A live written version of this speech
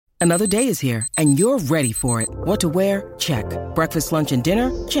Another day is here, and you're ready for it. What to wear? Check. Breakfast, lunch, and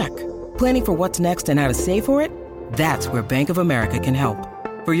dinner? Check. Planning for what's next and how to save for it? That's where Bank of America can help.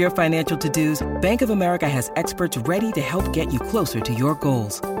 For your financial to-dos, Bank of America has experts ready to help get you closer to your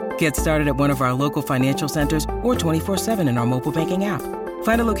goals. Get started at one of our local financial centers or 24/7 in our mobile banking app.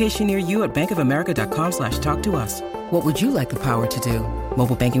 Find a location near you at bankofamerica.com/talktous. What would you like the power to do?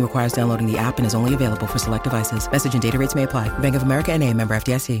 Mobile banking requires downloading the app and is only available for select devices. Message and data rates may apply. Bank of America NA, member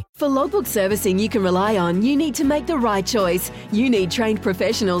FDIC. For logbook servicing you can rely on, you need to make the right choice. You need trained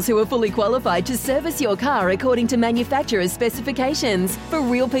professionals who are fully qualified to service your car according to manufacturer's specifications. For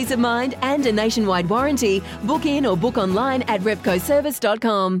real peace of mind and a nationwide warranty, book in or book online at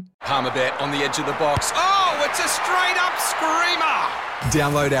repcoservice.com. Palmerbet on the edge of the box. Oh, it's a straight-up screamer!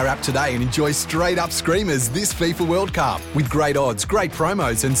 Download our app today and enjoy straight-up screamers this FIFA World Cup with great odds, great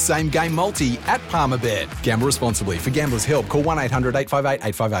promos and same-game multi at Palmerbet. Gamble responsibly. For Gamblers' Help, call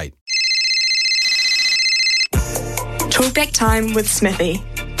 1-800-858-858. Talkback time with Smithy.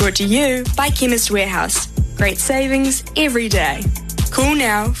 Brought to you by Chemist Warehouse. Great savings every day. Call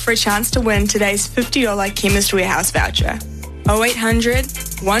now for a chance to win today's $50 Chemist Warehouse voucher. 0800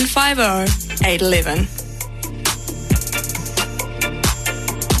 150 811.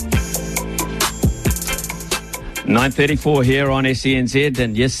 .34 here on SENZ,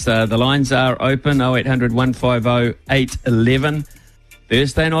 and yes, the lines are open, 0800 150 811.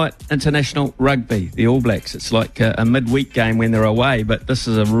 Thursday night international rugby, the All Blacks. It's like a midweek game when they're away, but this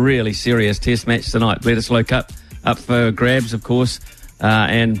is a really serious test match tonight. Bledisloe Cup up for grabs, of course,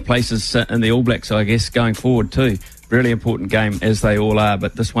 and places in the All Blacks, I guess, going forward too. Really important game, as they all are,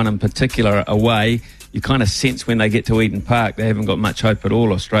 but this one in particular away, you kind of sense when they get to Eden Park, they haven't got much hope at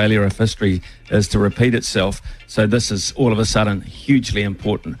all, Australia, if history is to repeat itself. So this is all of a sudden hugely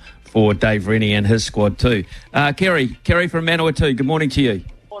important for Dave Rennie and his squad too. Kerry from Manawatu, good morning to you.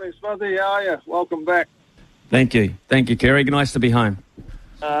 Morning, Smithy. How are you? Welcome back. Thank you, Kerry. Nice to be home.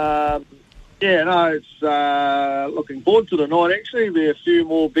 It's looking forward to the night, actually. There'll be a few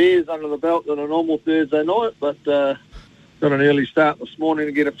more beers under the belt than a normal Thursday night, but got an early start this morning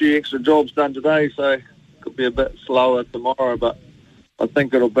to get a few extra jobs done today, so it could be a bit slower tomorrow, but I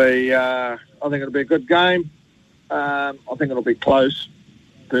think it'll be a good game. I think it'll be close,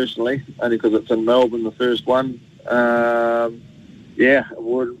 personally, only because it's in Melbourne, the first one. It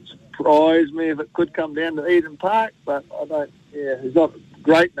wouldn't surprise me if it could come down to Eden Park, but I don't. Yeah, there's not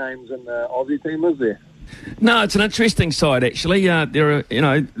great names in the Aussie team, is there? No, it's an interesting side, actually. There are,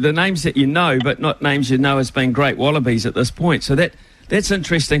 the names that you know, but not names you know as being great Wallabies at this point. So that's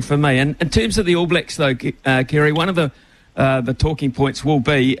interesting for me. And in terms of the All Blacks, though, Kerry, one of the talking points will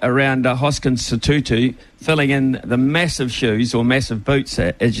be around Hoskins Sotutu filling in the massive shoes, or massive boots,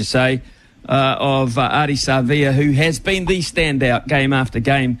 as you say, of Ardie Savea, who has been the standout game after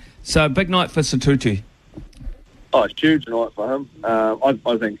game. So a big night for Sotutu. Oh, it's a huge night for him.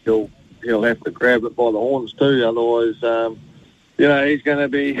 I think he'll have to grab it by the horns too. Otherwise, he's going to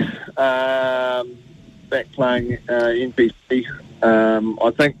be back playing NPC.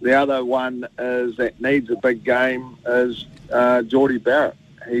 I think the other one that needs a big game is Jordie Barrett.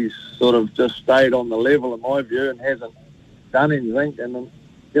 He's sort of just stayed on the level, in my view, and hasn't done anything. And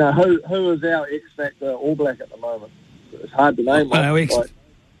who is our X Factor All Black at the moment? It's hard to name.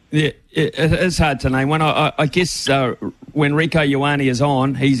 Yeah, it is hard to name one. I guess when Rico Ioane is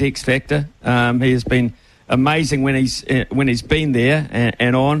on, he's X Factor. He has been amazing when he's been there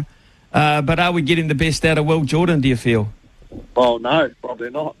and on. But are we getting the best out of Will Jordan, do you feel? Well, no, probably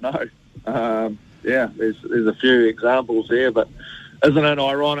not, no. There's a few examples here, but isn't it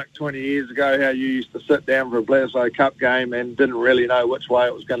ironic 20 years ago how you used to sit down for a Bledisloe Cup game and didn't really know which way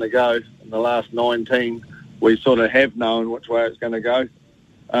it was going to go? In the last 19, we sort of have known which way it's going to go.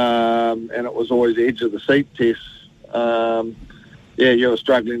 And it was always edge of the seat tests. You were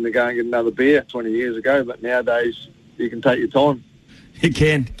struggling to go and get another beer 20 years ago, but nowadays you can take your time. You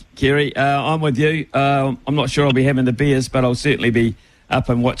can, Kerry. I'm with you. I'm not sure I'll be having the beers, but I'll certainly be up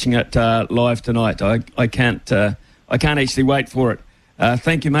and watching it live tonight. I can't actually wait for it.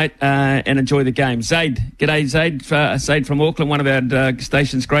 Thank you, mate, and enjoy the game. Zaid, g'day, Zaid. Zaid from Auckland, one of our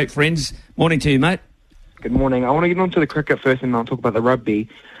station's great friends. Morning to you, mate. Good morning. I want to get on to the cricket first and then I'll talk about the rugby.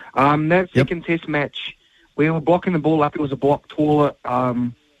 That second test match, we were blocking the ball up. It was a block toilet.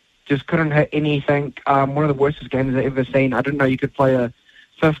 Just couldn't hit anything. One of the worst games I've ever seen. I didn't know you could play a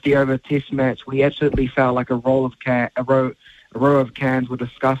 50-over test match. We absolutely felt like a row of cans were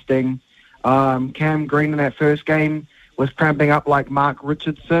disgusting. Cam Green in that first game was cramping up like Mark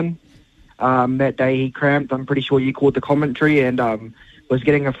Richardson. That day he cramped. I'm pretty sure you called the commentary and was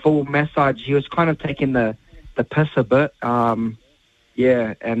getting a full massage. He was kind of taking the piss a bit.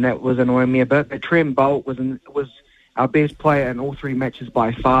 Yeah, and that was annoying me a bit. But Trent Boult was our best player in all 3 matches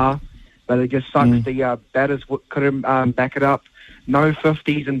by far, but it just sucks the batters couldn't back it up. No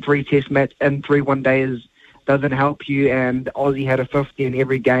 50s in 3 test match in 3 one-days doesn't help you, and Aussie had a 50 in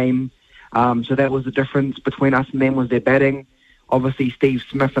every game. So that was the difference between us and them, was their batting. Obviously, Steve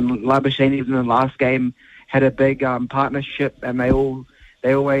Smith and Labuschagne, even in the last game, had a big partnership, and they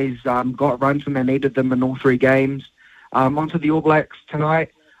always got runs when they needed them in all 3 games. Onto the All Blacks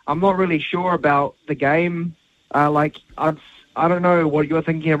tonight. I'm not really sure about the game. I don't know what you're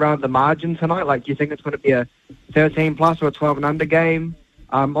thinking around the margin tonight. Like, do you think it's going to be a 13 plus or a 12 and under game?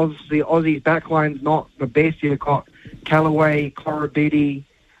 Obviously, Aussie's backline's not the best. You've got Callaway, Korobedi,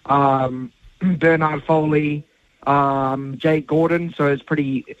 Bernard Foley, Jake Gordon, so it's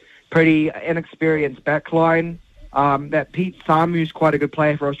pretty inexperienced backline. That Pete Samu's quite a good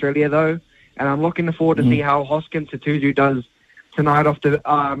player for Australia, though, and I'm looking forward to see how Hoskins Tutuzu does tonight after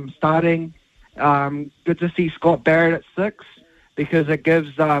starting. Good to see Scott Barrett at 6, because it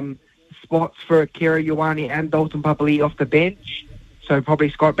gives spots for Kira Ioane and Dalton Papali'i off the bench. So probably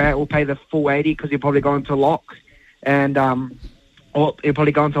Scott Barrett will pay the full 80 because he'll probably go into lock, and or he'll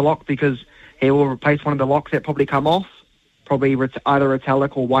probably go into lock because he will replace one of the locks that probably come off, probably either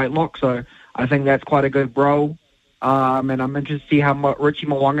Retallick or Whitelock. So I think that's quite a good role. And I'm interested to see how Richie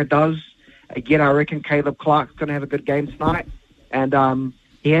Mo'unga does. Again, I reckon Caleb Clark's going to have a good game tonight, and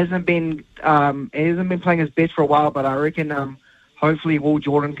he hasn't been playing his best for a while, but I reckon hopefully Will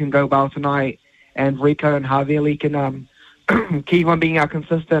Jordan can go well tonight, and Rico and Havili can keep on being our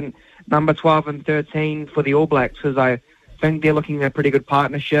consistent number 12 and 13 for the All Blacks, because I think they're looking at a pretty good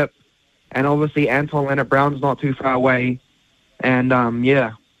partnership. And obviously Anton Leonard-Brown's not too far away. And,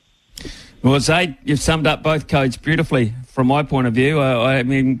 yeah. Well, Zaid, you've summed up both codes beautifully from my point of view. I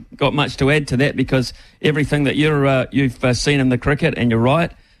mean, got much to add to that, because everything that you've seen in the cricket, and you're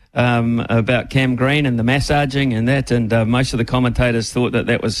right, about Cam Green and the massaging and that, and most of the commentators thought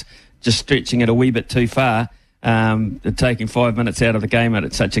that was just stretching it a wee bit too far, taking 5 minutes out of the game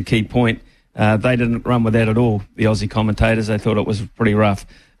at such a key point. They didn't run with that at all, the Aussie commentators. They thought it was pretty rough.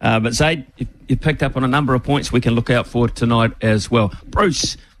 But Zaid, you picked up on a number of points we can look out for tonight as well.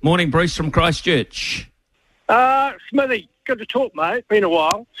 Bruce. Morning, Bruce from Christchurch. Smithy, good to talk, mate. Been a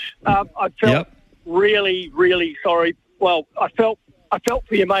while. I felt really, really sorry. Well, I felt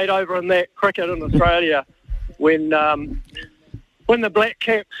for you, mate, over in that cricket in Australia when the Black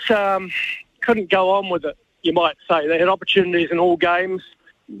Caps couldn't go on with it, you might say. They had opportunities in all games.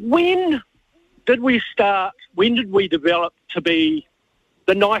 When did we develop to be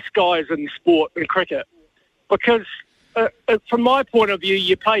the nice guys in sport and cricket? Because from my point of view,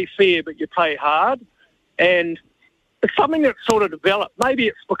 you play fair, but you play hard. And it's something that's sort of developed. Maybe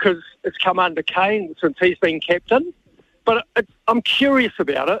it's because it's come under Kane since he's been captain. But I'm curious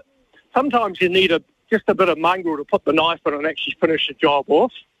about it. Sometimes you need just a bit of mongrel to put the knife in and actually finish the job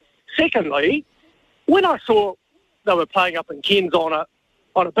off. Secondly, when I saw they were playing up in Cairns on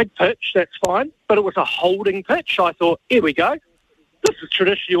a big pitch, that's fine. But it was a holding pitch. I thought, here we go. This is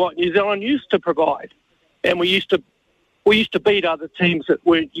traditionally what New Zealand used to provide. And we used to beat other teams that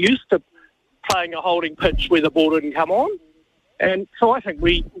weren't used to playing a holding pitch where the ball didn't come on. And so I think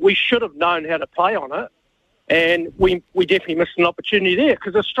we should have known how to play on it. And we definitely missed an opportunity there,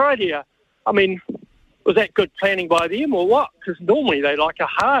 because Australia, I mean, was that good planning by them or what? Because normally they like a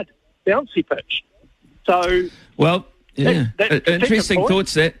hard, bouncy pitch. So, well, yeah, interesting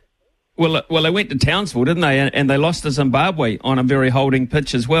thoughts that. Well, they went to Townsville, didn't they? And they lost to Zimbabwe on a very holding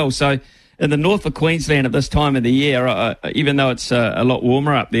pitch as well. So in the north of Queensland at this time of the year, even though it's a lot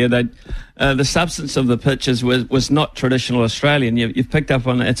warmer up there, the substance of the pitches was not traditional Australian. You've picked up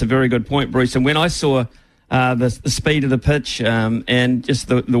on it. It's a very good point, Bruce. And when I saw the speed of the pitch and just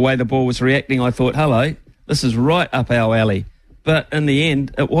the way the ball was reacting, I thought, hello, this is right up our alley. But in the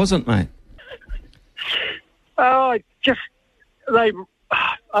end, it wasn't, mate.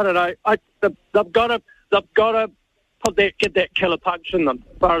 I don't know. They've got to get that killer punch in them,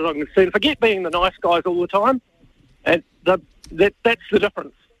 as far as I'm concerned. Forget being the nice guys all the time, and that's the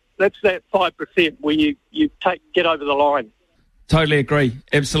difference. That's that 5% where you get over the line. Totally agree.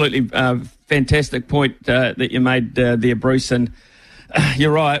 Absolutely fantastic point that you made there, Bruce. And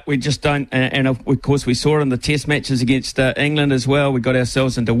you're right. We just don't. And of course, we saw it in the Test matches against England as well. We got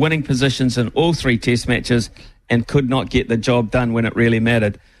ourselves into winning positions in all 3 Test matches and could not get the job done when it really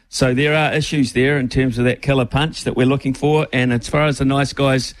mattered. So there are issues there in terms of that killer punch that we're looking for. And as far as the nice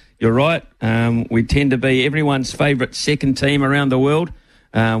guys, you're right. We tend to be everyone's favourite second team around the world.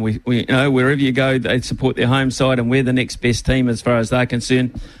 We wherever you go, they support their home side, and we're the next best team as far as they're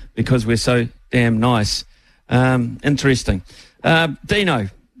concerned, because we're so damn nice. Interesting. Dino, you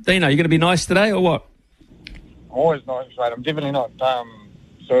going to be nice today or what? Always nice, mate. I'm definitely not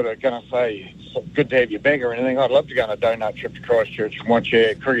sort of going to say good to have you back or anything. I'd love to go on a donut trip to Christchurch and watch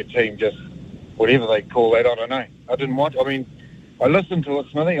our cricket team just, whatever they call that, I don't know. I listened to it,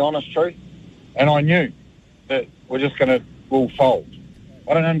 Smithy, honest truth, and I knew that we'll fold.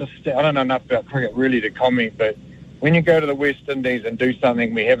 I don't understand. I don't know enough about cricket really to comment, but when you go to the West Indies and do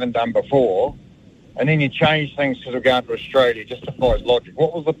something we haven't done before, and then you change things because we're going to Australia, it just defies logic.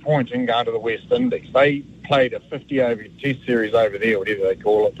 What was the point in going to the West Indies? They played a 50-over test series over there, whatever they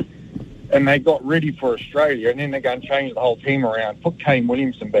call it, and they got ready for Australia, and then they're going to change the whole team around, put Kane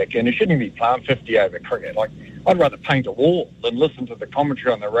Williamson back in. It shouldn't even be playing 50-over cricket. Like, I'd rather paint a wall than listen to the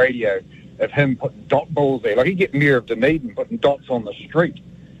commentary on the radio of him putting dot balls there. Like, he'd get Mayor of Dunedin putting dots on the street.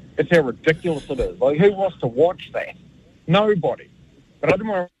 It's how ridiculous it is. Like, who wants to watch that? Nobody. But I didn't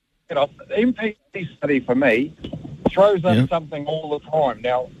want to... The MP study for me throws in something all the time.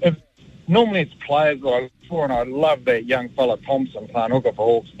 Now, normally it's players that I look for, and I love that young fella Thompson playing hooker for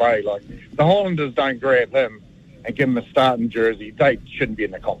Hawke's Bay. Like, the Highlanders don't grab him and give him a starting jersey. They shouldn't be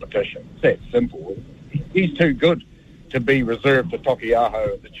in the competition. It's that simple. He's too good to be reserved to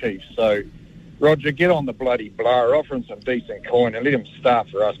Tokiaho at the Chiefs. So, Roger, get on the bloody blower, offer him some decent coin and let him start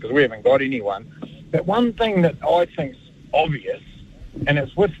for us because we haven't got anyone. But one thing that I think's obvious, and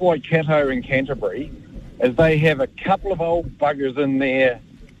it's with Waikato and Canterbury, is they have a couple of old buggers in there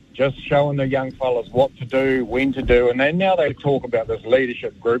just showing the young fellas what to do, when to do, and now they talk about this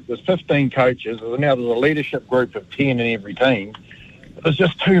leadership group. There's 15 coaches, and now there's a leadership group of 10 in every team. There's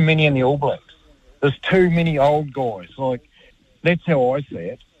just too many in the All Blacks. There's too many old guys. Like, that's how I see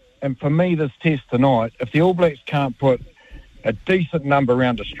it. And for me, this test tonight, if the All Blacks can't put a decent number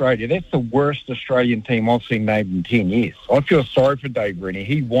around Australia, that's the worst Australian team I've seen named in 10 years. I feel sorry for Dave Rennie.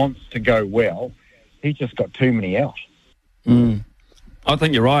 He wants to go well. He's just got too many out. I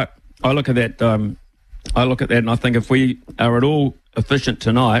think you're right. I look at that and I think if we are at all efficient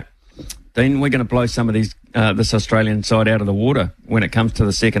tonight, then we're going to blow some of these this Australian side out of the water when it comes to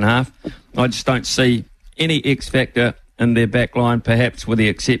the second half. I just don't see any X factor in their back line, perhaps with the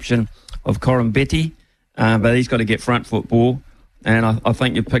exception of Coram Betty. But he's got to get front foot ball, and I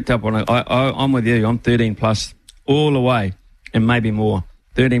think you've picked up on it. I'm with you. I'm 13 plus all the way, and maybe more.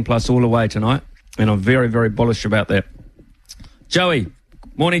 13 plus all the way tonight, and I'm very, very bullish about that. Joey.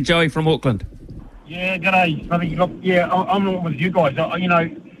 Morning, Joey from Auckland. Yeah, g'day, Smithy. Look, yeah, I'm with you guys. You know,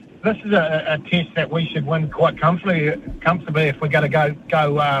 this is a test that we should win quite comfortably if we're going to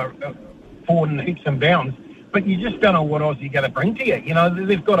go forward in heaps and bounds. But you just don't know what Aussie are going to bring to you. You know,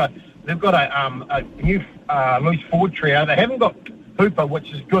 they've got a new loose forward trio. They haven't got Hooper,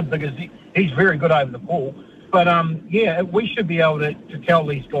 which is good because he's very good over the ball. But yeah, we should be able to tell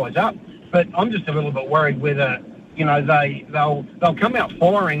these guys up. But I'm just a little bit worried whether, you know, they'll come out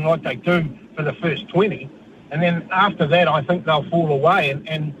firing like they do for the first 20, and then after that, I think they'll fall away,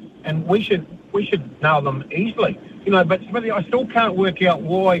 and we should nail them easily. You know, but Smithy, I still can't work out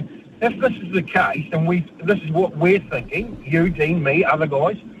why, if this is the case, and this is what we're thinking, you, Dean, me, other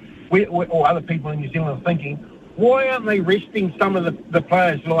guys, or other people in New Zealand are thinking, why aren't they resting some of the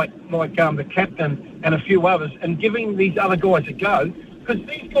players like the captain and a few others and giving these other guys a go? Because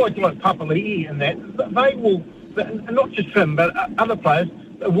these guys like Papali'i and that, they will, not just him, but other players,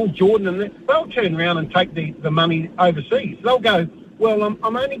 Will Jordan and that, they'll turn around and take the money overseas. They'll go, well,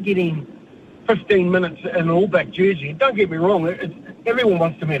 I'm only getting 15 minutes in an All Black jersey. Don't get me wrong, everyone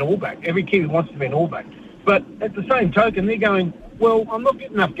wants to be an All Black. Every Kiwi wants to be an All Black. But at the same token, they're going, well, I'm not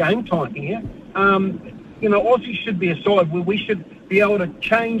getting enough game time here. You know, Aussie should be a side where we should be able to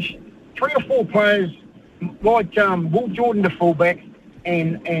change 3 or 4 players like Will Jordan to fullback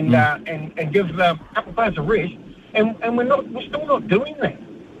and give a couple of players a rest. And we're still not doing that.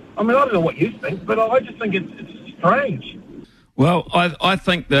 I mean, I don't know what you think, but I just think it's strange. Well, I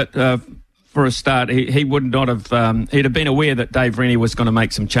think that for a start, he would not have. He'd have been aware that Dave Rennie was going to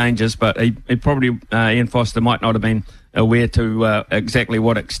make some changes, but he probably Ian Foster might not have been aware to exactly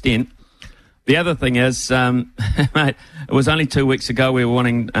what extent. The other thing is, mate, it was only 2 weeks ago we were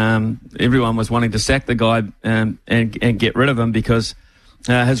wanting. Everyone was wanting to sack the guy and get rid of him because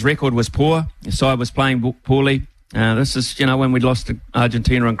his record was poor. His side was playing poorly. This is, you know, when we lost to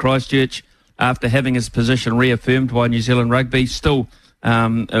Argentina in Christchurch, after having his position reaffirmed by New Zealand Rugby, still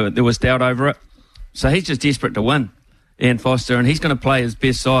there was doubt over it. So he's just desperate to win, Ian Foster, and he's going to play his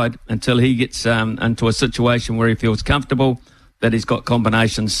best side until he gets into a situation where he feels comfortable, that he's got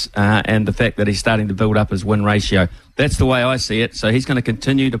combinations, and the fact that he's starting to build up his win ratio. That's the way I see it. So he's going to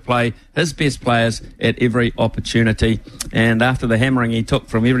continue to play his best players at every opportunity. And after the hammering he took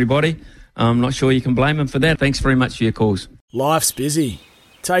from everybody, I'm not sure you can blame him for that. Thanks very much for your calls. Life's busy.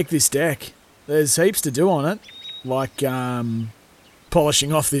 Take this deck. There's heaps to do on it, like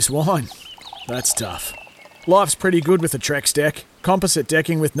polishing off this wine. That's tough. Life's pretty good with a Trex deck. Composite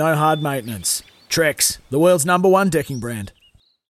decking with no hard maintenance. Trex, the world's #1 decking brand.